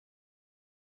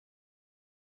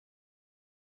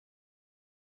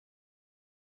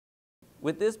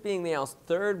With this being the Owls'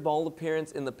 third bowl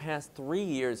appearance in the past 3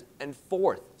 years and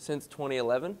fourth since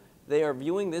 2011, they are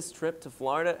viewing this trip to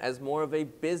Florida as more of a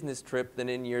business trip than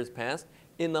in years past,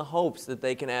 in the hopes that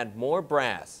they can add more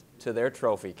brass to their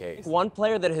trophy case. One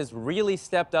player that has really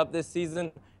stepped up this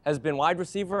season has been wide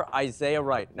receiver Isaiah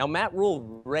Wright. Now, Matt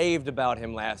Rule raved about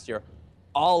him last year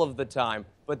all of the time,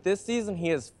 but this season he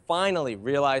has finally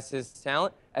realized his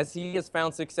talent as he has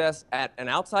found success at an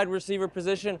outside receiver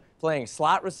position, playing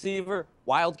slot receiver,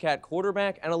 wildcat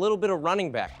quarterback, and a little bit of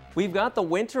running back. We've got the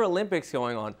Winter Olympics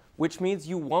going on, which means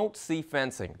you won't see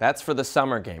fencing. That's for the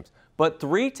summer games. But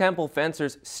 3 Temple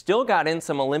fencers still got in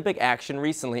some Olympic action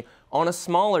recently on a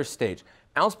smaller stage.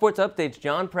 Owl Sports Update's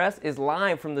John Press is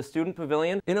live from the Student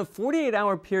Pavilion. In a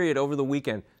 48-hour period over the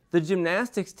weekend, the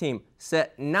gymnastics team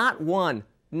set not 1,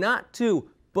 not 2,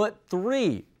 but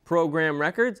 3 program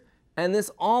records, and this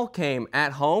all came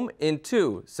at home in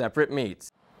 2 separate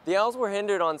meets. The Owls were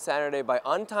hindered on Saturday by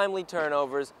untimely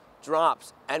turnovers,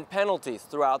 drops, and penalties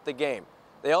throughout the game.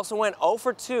 They also went 0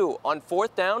 for 2 on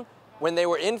 4th down when they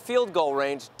were in field goal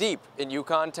range deep in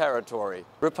Yukon territory.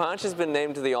 Rapach has been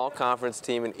named to the all-conference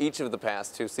team in each of the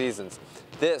past 2 seasons.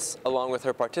 This, along with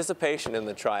her participation in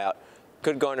the tryout,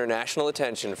 could garner national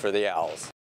attention for the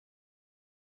Owls.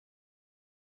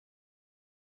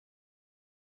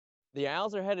 The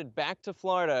Owls are headed back to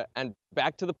Florida and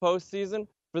back to the postseason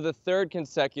for the 3rd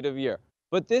consecutive year.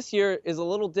 But this year is a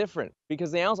little different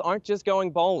because the Owls aren't just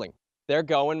going bowling, they're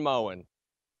going mowing.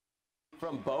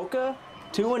 From Boca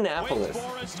to Annapolis,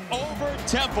 over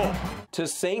Temple, to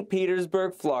St.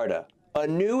 Petersburg, Florida, a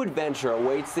new adventure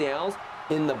awaits the Owls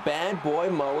in the Bad Boy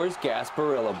Mowers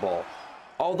Gasparilla Bowl.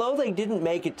 Although they didn't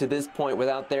make it to this point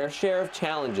without their share of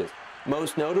challenges,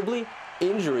 most notably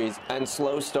injuries and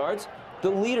slow starts, the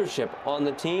leadership on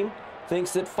the team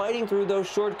thinks that fighting through those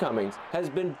shortcomings has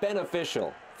been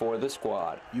beneficial for the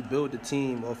squad. You build the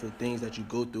team off of things that you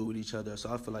go through with each other,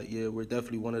 so I feel like, yeah, we're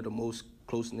definitely one of the most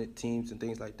close-knit teams and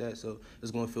things like that, so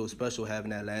it's going to feel special having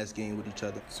that last game with each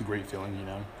other. It's a great feeling, you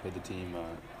know, that the team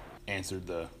answered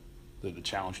the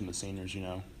challenge from the seniors, you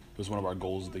know. It was one of our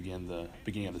goals at the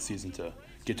beginning of the season to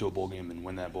get to a bowl game and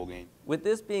win that bowl game. With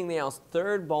this being the Owls'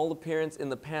 3rd bowl appearance in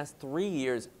the past 3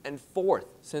 years and 4th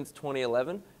since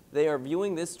 2011, they are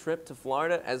viewing this trip to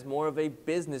Florida as more of a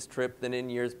business trip than in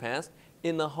years past,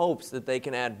 in the hopes that they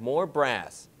can add more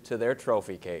brass to their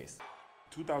trophy case.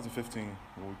 2015,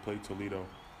 when we played Toledo,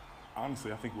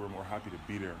 honestly, I think we were more happy to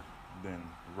be there than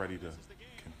ready to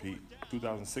compete.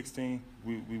 2016,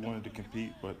 we wanted to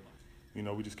compete, but you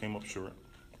know, we just came up short.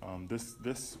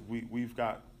 We've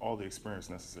got all the experience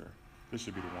necessary. This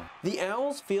should be the one. The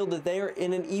Owls feel that they are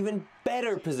in an even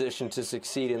better position to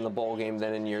succeed in the bowl game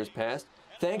than in years past,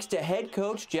 thanks to head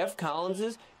coach Jeff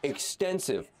Collins'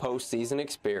 extensive postseason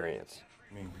experience.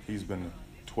 I mean, he's been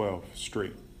 12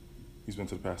 straight. He's been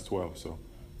to the past 12, so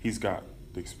he's got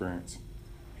the experience.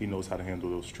 He knows how to handle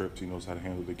those trips. He knows how to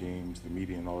handle the games, the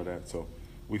media, and all of that. So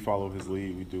we follow his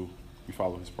lead. We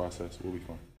follow his process. We'll be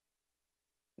fine.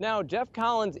 Now, Jeff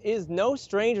Collins is no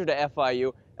stranger to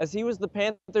FIU, as he was the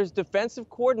Panthers' defensive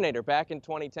coordinator back in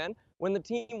 2010 when the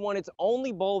team won its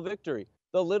only bowl victory,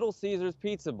 the Little Caesars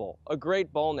Pizza Bowl, a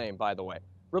great bowl name, by the way.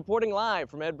 Reporting live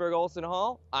from Edberg Olson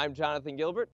Hall, I'm Jonathan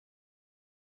Gilbert.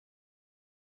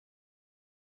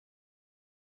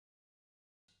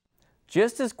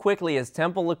 Just as quickly as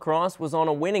Temple Lacrosse was on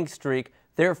a winning streak,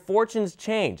 their fortunes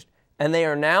changed, and they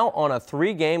are now on a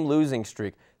 3-game losing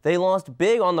streak. They lost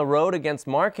big on the road against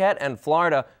Marquette and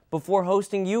Florida before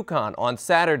hosting Yukon on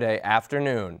Saturday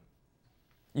afternoon.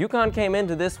 Yukon came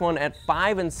into this one at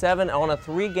 5-7 on a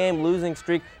 3-game losing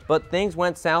streak, but things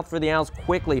went south for the Owls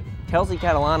quickly. Kelsey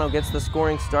Catalano gets the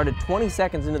scoring started 20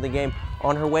 seconds into the game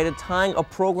on her way to tying a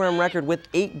program record with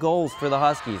 8 goals for the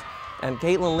Huskies. And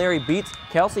Caitlin Leary beats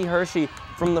Kelsey Hershey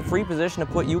from the free position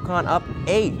to put Yukon up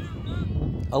 8.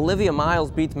 Olivia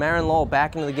Miles beats Marin Lowell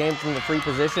back into the game from the free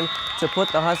position to put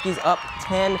the Huskies up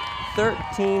 10,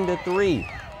 13-3.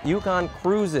 Yukon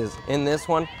cruises in this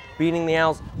one, beating the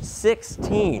Owls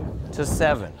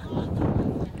 16-7.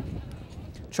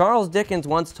 Charles Dickens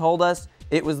once told us,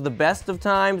 "It was the best of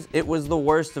times, it was the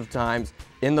worst of times,"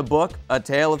 in the book A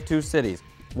Tale of Two Cities.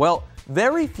 Well,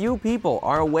 very few people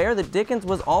are aware that Dickens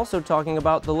was also talking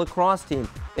about the lacrosse team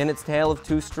in its Tale of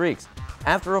Two Streaks.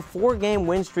 After a 4-game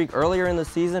win streak earlier in the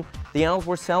season, the Owls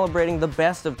were celebrating the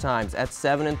best of times at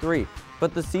 7-3.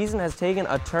 But the season has taken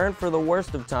a turn for the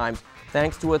worst of times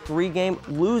thanks to a 3-game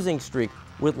losing streak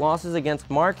with losses against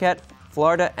Marquette,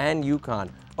 Florida, and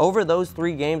Yukon. Over those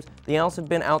 3 games, the Owls have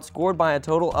been outscored by a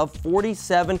total of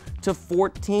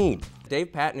 47-14.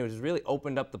 Dave Patton has really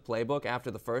opened up the playbook after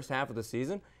the first half of the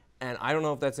season, And I don't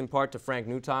know if that's in part to Frank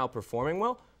Newtile performing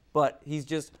well, but he's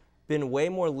just been way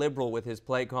more liberal with his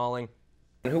play calling.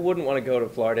 And who wouldn't want to go to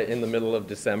Florida in the middle of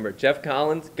December? Jeff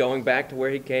Collins, going back to where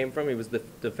he came from, he was the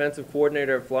defensive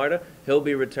coordinator of Florida. He'll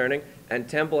be returning. And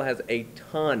Temple has a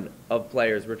ton of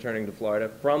players returning to Florida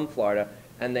from Florida,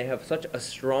 and they have such a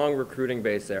strong recruiting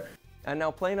base there. And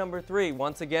now play number 3,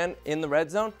 once again in the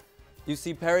red zone. You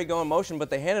see Perry go in motion, but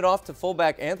they hand it off to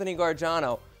fullback Anthony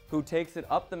Gargiano, who takes it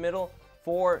up the middle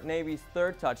for Navy's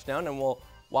 3rd touchdown, and we'll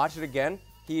watch it again.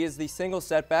 He is the single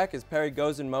setback as Perry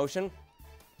goes in motion.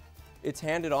 It's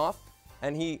handed off,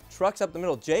 and he trucks up the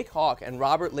middle. Jake Hawk and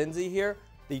Robert Lindsay here,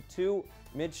 the 2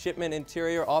 midshipman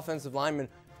interior offensive linemen,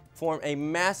 form a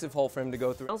massive hole for him to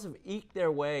go through. They also have eked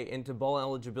their way into bowl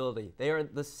eligibility. They are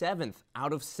the 7th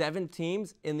out of 7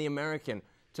 teams in the American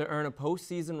to earn a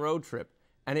postseason road trip,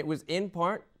 and it was in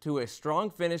part to a strong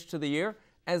finish to the year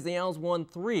as the Owls won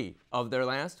 3 of their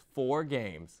last 4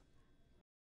 games.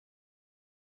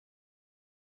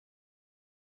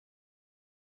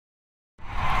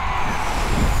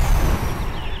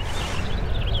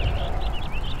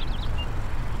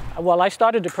 Well, I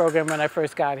started the program when I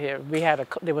first got here.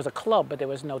 There was a club, but there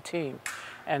was no team.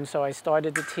 And so I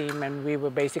started the team, and we were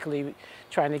basically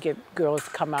trying to get girls to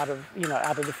come out of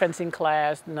the fencing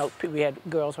class. We had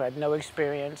girls who had no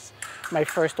experience. My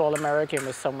first All-American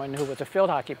was someone who was a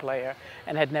field hockey player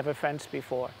and had never fenced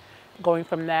before. Going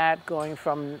from that,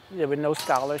 there were no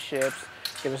scholarships,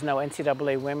 there was no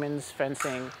NCAA women's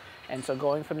fencing. And so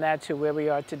going from that to where we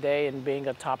are today and being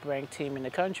a top-ranked team in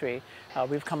the country,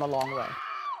 we've come a long way.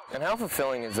 And how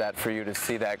fulfilling is that for you to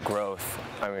see that growth?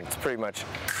 I mean, it's pretty much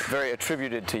very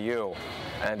attributed to you,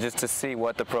 and just to see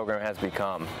what the program has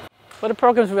become. Well, the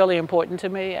program's really important to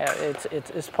me.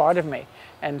 It's part of me,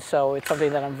 and so it's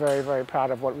something that I'm very, very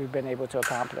proud of what we've been able to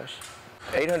accomplish.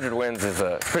 800 wins is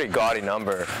a pretty gaudy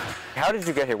number. How did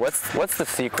you get here? What's the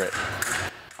secret?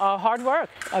 Hard work.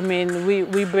 I mean,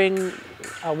 we bring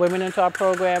women into our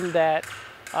program that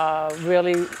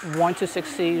really want to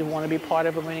succeed, want to be part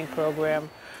of a winning program.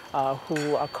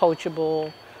 Who are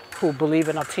coachable, who believe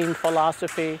in our team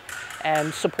philosophy,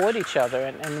 and support each other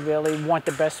and really want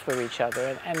the best for each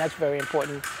other. And that's very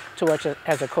important to us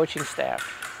as a coaching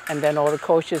staff. And then all the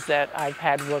coaches that I've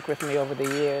had work with me over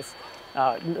the years,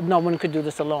 no one could do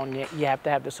this alone. You have to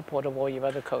have the support of all your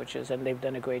other coaches, and they've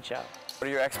done a great job. What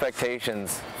are your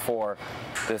expectations for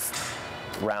this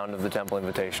round of the Temple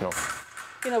Invitational?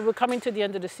 We're coming to the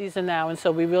end of the season now, and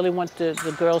so we really want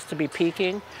the girls to be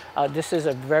peaking. This is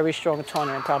a very strong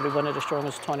tournament, probably one of the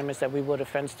strongest tournaments that we would have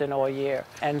fenced in all year.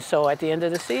 And so at the end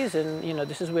of the season,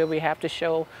 this is where we have to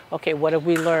show, okay, what have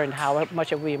we learned? How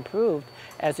much have we improved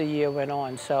as the year went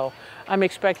on? So I'm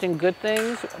expecting good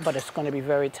things, but it's going to be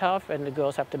very tough, and the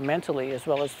girls have to mentally as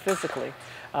well as physically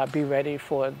be ready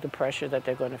for the pressure that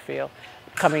they're going to feel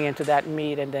coming into that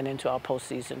meet and then into our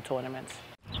postseason tournaments.